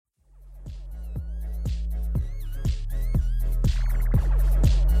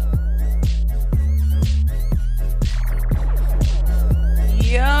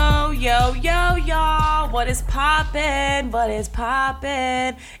what is poppin'? What is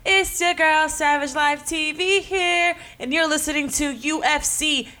poppin'? It's your girl, Savage Life TV here, and you're listening to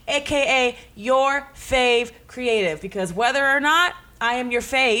UFC, aka your fave creative. Because whether or not I am your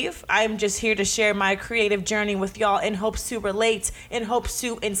fave, I'm just here to share my creative journey with y'all in hopes to relate, in hopes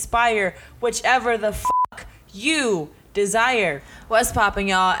to inspire, whichever the fuck you desire. What's poppin',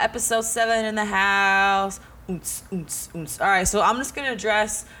 y'all? Episode 7 in the house. All right, so I'm just gonna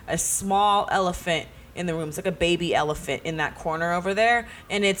address a small elephant in the room. It's like a baby elephant in that corner over there,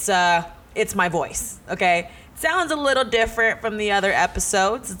 and it's my voice. Okay, it sounds a little different from the other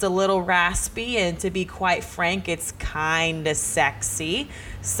episodes. It's a little raspy, and to be quite frank, it's kind of sexy.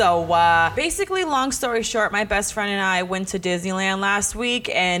 So basically, long story short, my best friend and I went to Disneyland last week,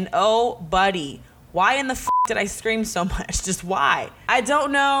 and oh buddy, why in the f*** did I scream so much? Just why? I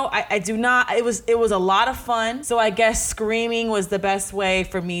don't know. I do not. It was a lot of fun. So I guess screaming was the best way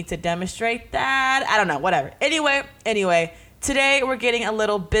for me to demonstrate that. I don't know. Whatever. Anyway. Today we're getting a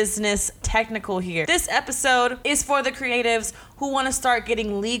little business technical here. This episode is for the creatives who want to start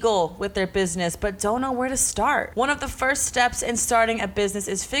getting legal with their business but don't know where to start. One of the first steps in starting a business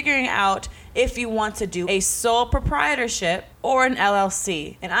is figuring out if you want to do a sole proprietorship or an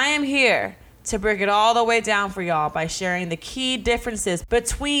LLC. And I am here to break it all the way down for y'all by sharing the key differences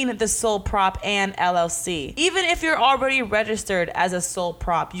between the sole prop and LLC. Even if you're already registered as a sole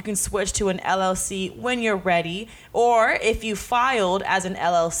prop, you can switch to an LLC when you're ready, or if you filed as an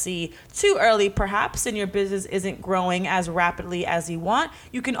LLC too early perhaps and your business isn't growing as rapidly as you want,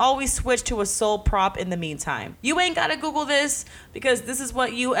 you can always switch to a sole prop in the meantime. You ain't gotta Google this because this is what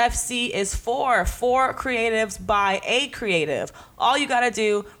UFC is for creatives by a creative. All you gotta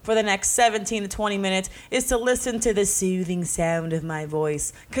do for the next 17 to 20 minutes is to listen to the soothing sound of my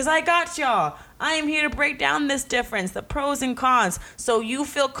voice. Cause I got y'all. I am here to break down this difference, the pros and cons, so you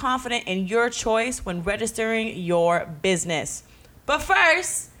feel confident in your choice when registering your business. But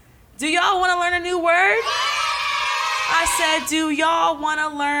first, do y'all wanna learn a new word? I said, do y'all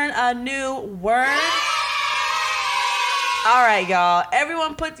wanna learn a new word? All right, y'all.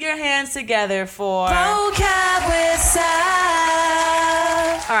 Everyone put your hands together for vocab with Sav.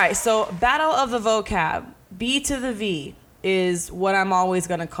 All right, so battle of the vocab. B to the V is what I'm always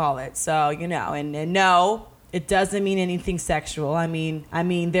going to call it. So, you know, and no, it doesn't mean anything sexual. I mean,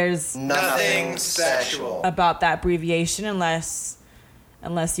 there's nothing sexual about that abbreviation unless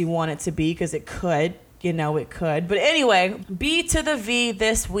you want it to be, because it could. You know, it could. But anyway, B to the V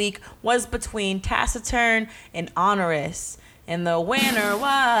this week was between taciturn and onerous. And the winner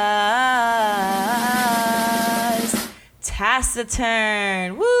was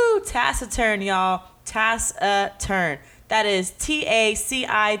taciturn. Woo, taciturn, y'all. Taciturn. That is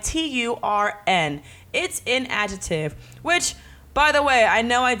Taciturn. It's an adjective, which, by the way, I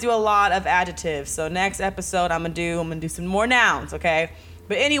know I do a lot of adjectives. So next episode, I'm gonna do some more nouns, okay?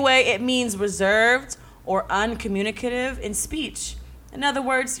 But anyway, it means reserved or uncommunicative in speech. In other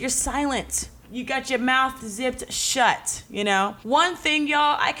words, you're silent. You got your mouth zipped shut, you know? One thing,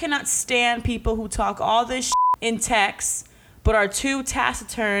 y'all, I cannot stand people who talk all this shit in text but are too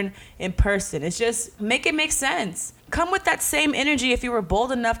taciturn in person. It's just, make it make sense. Come with that same energy if you were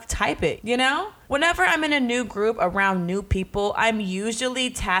bold enough to type it, you know? Whenever I'm in a new group around new people, I'm usually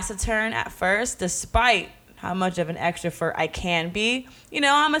taciturn at first, despite how much of an extrovert I can be. You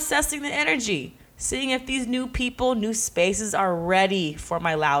know, I'm assessing the energy, seeing if these new people, new spaces are ready for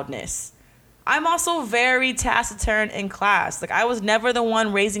my loudness. I'm also very taciturn in class. Like, I was never the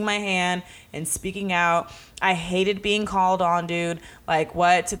one raising my hand and speaking out. I hated being called on, dude. Like,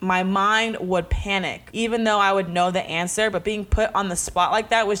 what? My mind would panic, even though I would know the answer, but being put on the spot like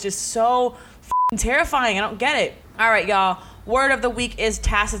that was just so terrifying. I don't get it. All right, y'all. Word of the week is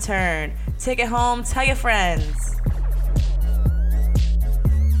taciturn. Take it home. Tell your friends.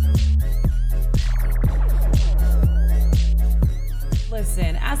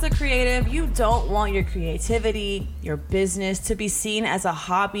 Listen, as a creative, you don't want your creativity, your business to be seen as a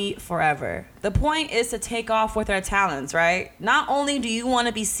hobby forever. The point is to take off with our talents, right? Not only do you want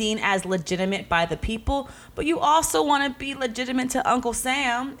to be seen as legitimate by the people, but you also want to be legitimate to Uncle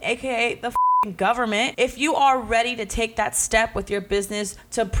Sam, aka the government. If you are ready to take that step with your business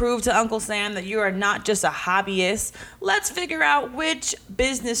to prove to Uncle Sam that you are not just a hobbyist, let's figure out which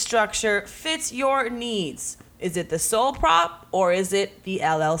business structure fits your needs. Is it the sole prop or is it the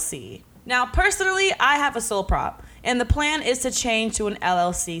LLC? Now, personally, I have a sole prop, and the plan is to change to an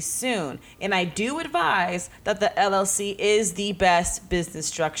LLC soon. And I do advise that the LLC is the best business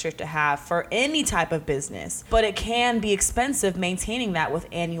structure to have for any type of business. But it can be expensive maintaining that with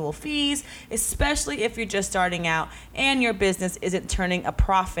annual fees, especially if you're just starting out and your business isn't turning a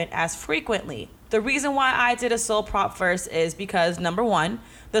profit as frequently. The reason why I did a sole prop first is because, number one,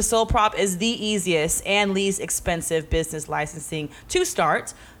 the sole prop is the easiest and least expensive business licensing to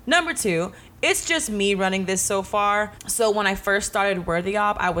start. Number two, it's just me running this so far. So when I first started Worthy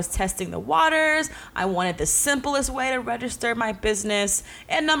Op, I was testing the waters. I wanted the simplest way to register my business.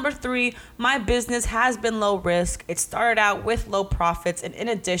 And number three, my business has been low risk. It started out with low profits, and in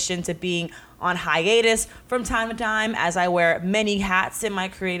addition to being on hiatus from time to time as I wear many hats in my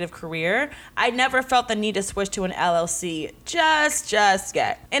creative career, I never felt the need to switch to an LLC just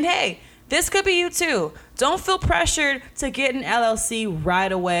yet. And hey, this could be you too. Don't feel pressured to get an LLC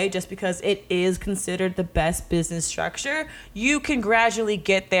right away just because it is considered the best business structure. You can gradually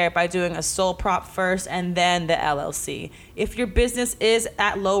get there by doing a sole prop first and then the LLC. If your business is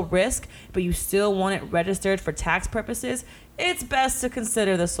at low risk, but you still want it registered for tax purposes, it's best to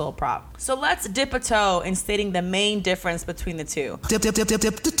consider the sole prop. So let's dip a toe in stating the main difference between the two. Dip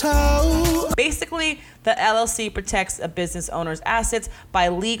the toe. Basically, the LLC protects a business owner's assets by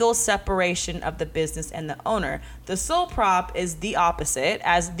legal separation of the business and the owner. The sole prop is the opposite,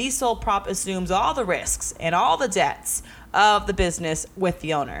 as the sole prop assumes all the risks and all the debts of the business with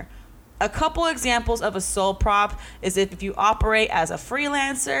the owner. A couple examples of a sole prop is if you operate as a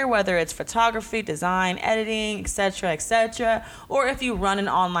freelancer, whether it's photography, design, editing, etc., or if you run an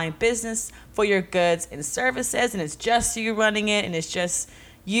online business for your goods and services and it's just you running it and it's just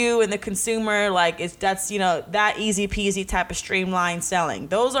you and the consumer, that's that easy peasy type of streamlined selling.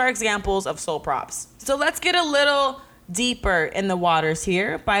 Those are examples of sole props. So let's get a little deeper in the waters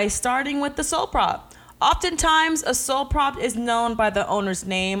here by starting with the sole prop. Oftentimes, a sole prop is known by the owner's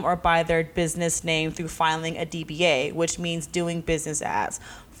name or by their business name through filing a DBA, which means doing business as.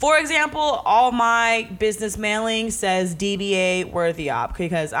 For example, all my business mailing says DBA Worthy Op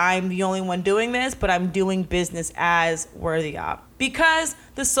because I'm the only one doing this, but I'm doing business as Worthy Op. Because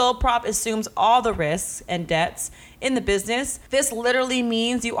the sole prop assumes all the risks and debts in the business, this literally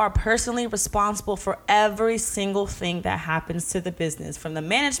means you are personally responsible for every single thing that happens to the business, from the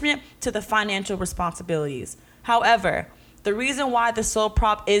management to the financial responsibilities. However, the reason why the sole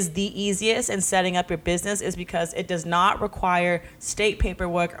prop is the easiest in setting up your business is because it does not require state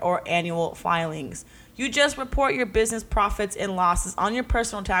paperwork or annual filings. You just report your business profits and losses on your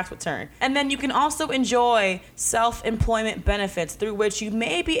personal tax return. And then you can also enjoy self-employment benefits through which you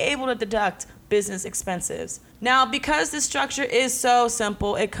may be able to deduct business expenses. Now, because this structure is so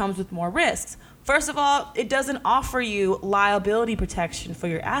simple, it comes with more risks. First of all, it doesn't offer you liability protection for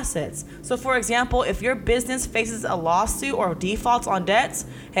your assets. So for example, if your business faces a lawsuit or defaults on debts,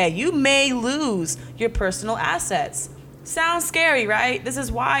 hey, you may lose your personal assets. Sounds scary, right? This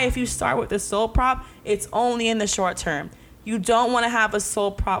is why if you start with the sole prop, it's only in the short term. You don't want to have a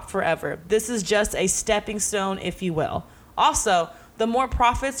sole prop forever. This is just a stepping stone, if you will. Also, the more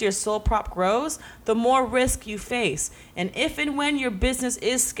profits your sole prop grows, the more risk you face. And if and when your business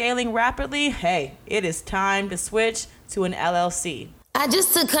is scaling rapidly, hey, it is time to switch to an LLC. I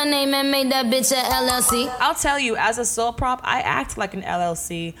just took her name and made that bitch a LLC. I'll tell you, as a sole prop, I act like an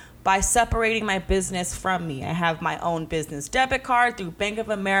LLC by separating my business from me. I have my own business debit card through Bank of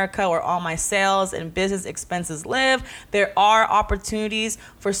America where all my sales and business expenses live. There are opportunities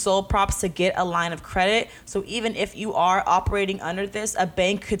for sole props to get a line of credit. So even if you are operating under this, a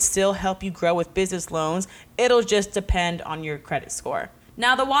bank could still help you grow with business loans. It'll just depend on your credit score.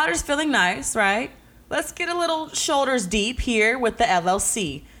 Now the water's feeling nice, right? Let's get a little shoulders deep here with the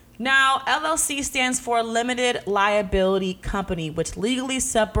LLC. Now, LLC stands for Limited Liability Company, which legally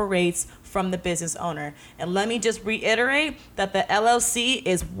separates from the business owner. And let me just reiterate that the LLC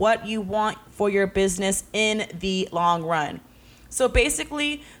is what you want for your business in the long run. So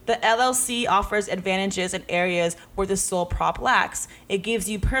basically, the LLC offers advantages in areas where the sole prop lacks. It gives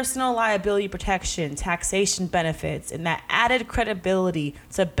you personal liability protection, taxation benefits, and that added credibility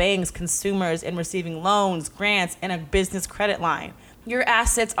to banks, consumers, in receiving loans, grants, and a business credit line. Your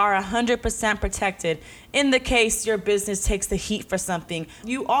assets are 100% protected in the case your business takes the heat for something.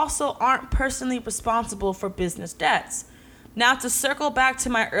 You also aren't personally responsible for business debts. Now, to circle back to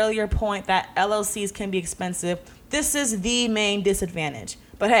my earlier point that LLCs can be expensive, this is the main disadvantage.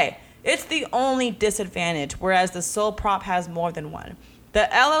 But hey, it's the only disadvantage, whereas the sole prop has more than one. The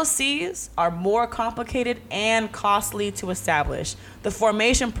LLCs are more complicated and costly to establish. The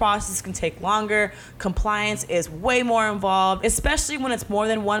formation process can take longer. Compliance is way more involved, especially when it's more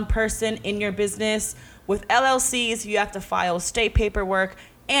than one person in your business. With LLCs, you have to file state paperwork,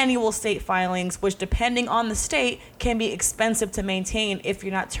 annual state filings, which depending on the state can be expensive to maintain if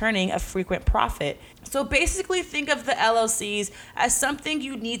you're not turning a frequent profit. So basically think of the LLCs as something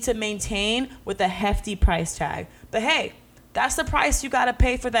you need to maintain with a hefty price tag. But hey, That's the price you got to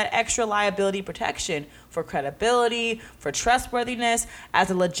pay for that extra liability protection, for credibility, for trustworthiness as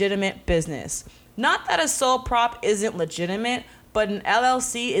a legitimate business. Not that a sole prop isn't legitimate, but an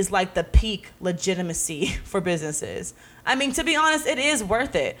LLC is like the peak legitimacy for businesses. I mean, to be honest, it is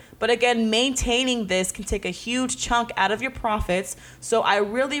worth it. But again, maintaining this can take a huge chunk out of your profits. So I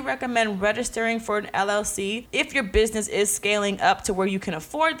really recommend registering for an LLC if your business is scaling up to where you can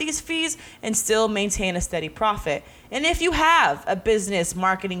afford these fees and still maintain a steady profit. And if you have a business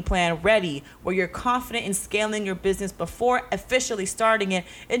marketing plan ready where you're confident in scaling your business before officially starting it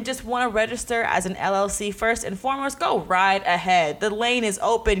and just want to register as an LLC first and foremost, go right ahead. The lane is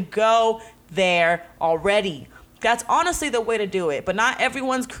open. Go there already. That's honestly the way to do it. But not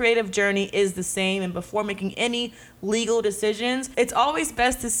everyone's creative journey is the same. And before making any legal decisions, it's always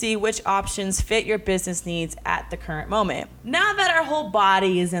best to see which options fit your business needs at the current moment. Now that our whole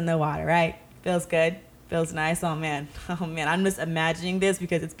body is in the water, right? Feels good. Feels nice. Oh man, I'm just imagining this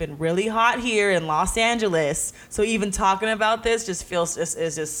because it's been really hot here in Los Angeles. So even talking about this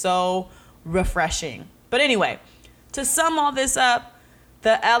is just so refreshing. But anyway, to sum all this up,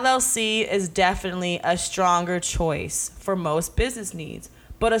 the LLC is definitely a stronger choice for most business needs,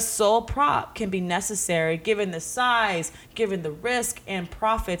 but a sole prop can be necessary given the size, given the risk and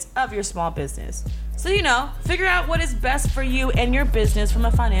profits of your small business. So, figure out what is best for you and your business from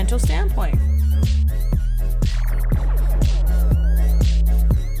a financial standpoint.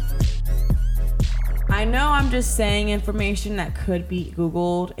 I know I'm just saying information that could be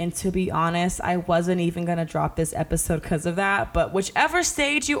Googled, and to be honest, I wasn't even going to drop this episode because of that, but whichever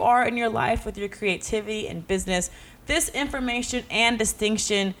stage you are in your life with your creativity and business, this information and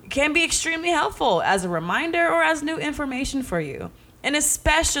distinction can be extremely helpful as a reminder or as new information for you. And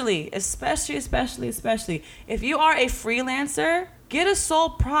especially if you are a freelancer, get a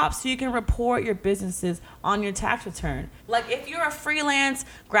sole prop so you can report your businesses on your tax return. Like if you're a freelance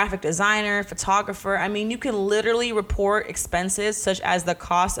graphic designer, photographer, you can literally report expenses such as the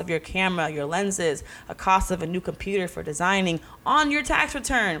cost of your camera, your lenses, a cost of a new computer for designing on your tax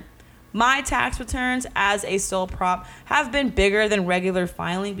return. My tax returns as a sole prop have been bigger than regular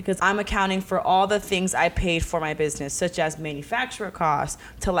filing because I'm accounting for all the things I paid for my business, such as manufacturer costs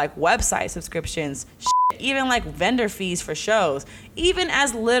to like website subscriptions, even like vendor fees for shows, even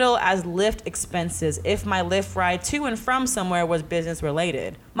as little as Lyft expenses if my Lyft ride to and from somewhere was business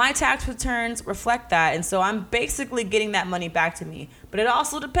related. My tax returns reflect that, and so I'm basically getting that money back to me. But it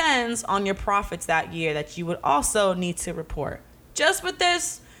also depends on your profits that year that you would also need to report. Just with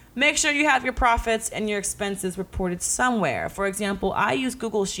this, make sure you have your profits and your expenses reported somewhere. For example, I use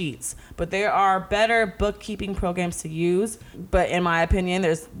Google Sheets, but there are better bookkeeping programs to use. But in my opinion,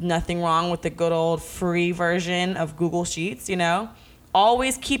 there's nothing wrong with the good old free version of Google Sheets,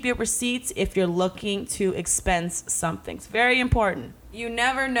 Always keep your receipts if you're looking to expense something. It's very important. You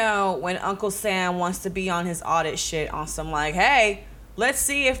never know when Uncle Sam wants to be on his audit shit on some like, hey, let's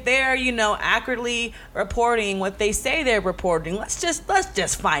see if they're, accurately reporting what they say they're reporting. Let's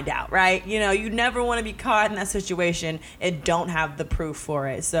just find out, right? You never want to be caught in that situation and don't have the proof for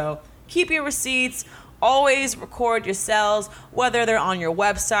it. So keep your receipts. Always record your sales, whether they're on your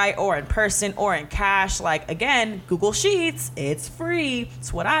website or in person or in cash. Like, again, Google Sheets, it's free.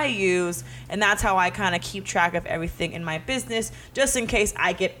 It's what I use. And that's how I kind of keep track of everything in my business, just in case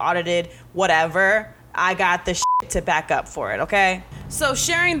I get audited, whatever. I got the shit to back up for it, okay? So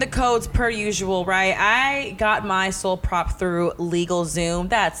sharing the codes per usual, right? I got my sole prop through LegalZoom.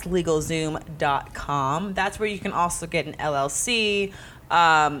 That's LegalZoom.com. That's where you can also get an LLC,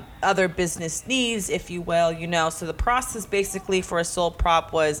 other business needs, if you will, So the process basically for a sole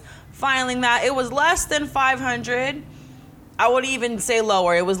prop was filing that. It was less than $500. I would even say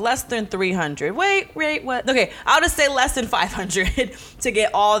lower. It was less than $300. Wait, what? Okay, I'll just say less than $500 to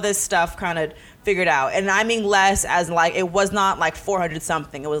get all this stuff kind of figured out. And I mean less as like, it was not like 400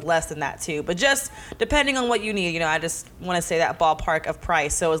 something. It was less than that too. But just depending on what you need, I just want to say that ballpark of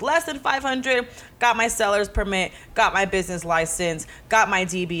price. So it was less than 500, got my seller's permit, got my business license, got my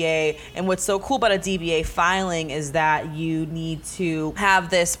DBA. And what's so cool about a DBA filing is that you need to have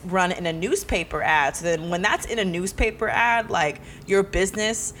this run in a newspaper ad. So then when that's in a newspaper ad, like your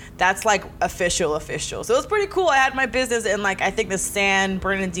business, that's like official. So it was pretty cool. I had my business in like, I think the San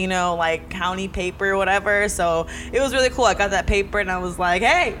Bernardino like county paper or whatever. So it was really cool. I got that paper and I was like,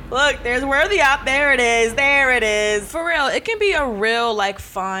 hey, look, there's Worthy Out. There it is. For real, it can be a real like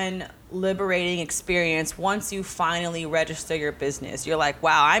fun, liberating experience once you finally register your business. You're like,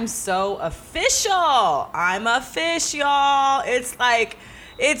 wow, I'm so official. It's like,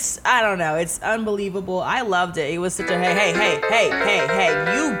 I don't know. It's unbelievable. I loved it. It was such a,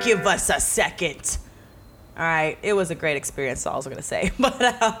 hey, you give us a second. All right, it was a great experience, all I was gonna say.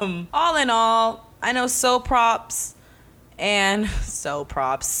 But all in all, I know soul props and soul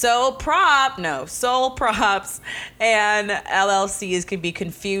props and LLCs can be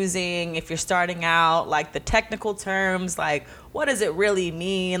confusing if you're starting out. Like the technical terms, like what does it really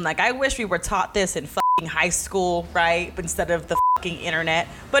mean? Like I wish we were taught this in fucking high school, right? Instead of the fucking internet.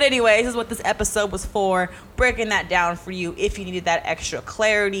 But anyways, this is what this episode was for. Breaking that down for you if you needed that extra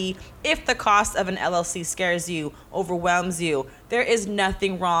clarity. If the cost of an LLC scares you, overwhelms you, there is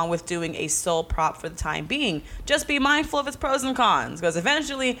nothing wrong with doing a sole prop for the time being. Just be mindful of its pros and cons, because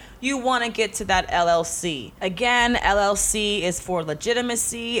eventually you want to get to that LLC. Again, LLC is for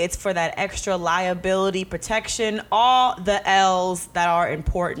legitimacy. It's for that extra liability protection. All the L's that are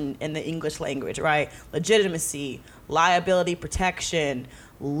important in the English language, right? Legitimacy, liability protection,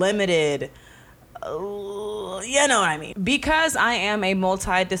 limited. You know what I mean. Because I am a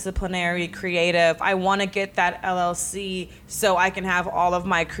multidisciplinary creative, I want to get that LLC so I can have all of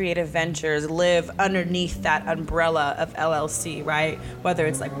my creative ventures live underneath that umbrella of LLC, right? Whether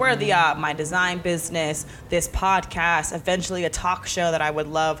it's like Worthy Up, my design business, this podcast, eventually a talk show that I would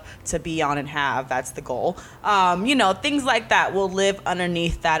love to be on and have. That's the goal. Things like that will live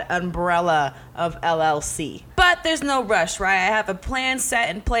underneath that umbrella of LLC. But there's no rush, right? I have a plan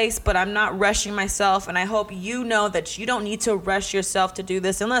set in place, but I'm not rushing myself, and I hope you know that you don't need to rush yourself to do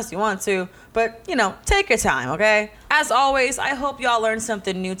this unless you want to. But, take your time, okay? As always, I hope y'all learned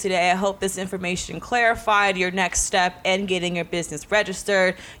something new today. I hope this information clarified your next step in getting your business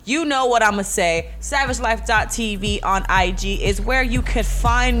registered. You know what I'm gonna say. SavageLife.tv on IG is where you could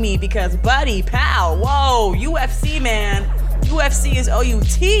find me because, buddy, pal, whoa, UFC, man. UFC is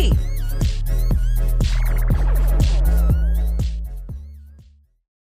OUT.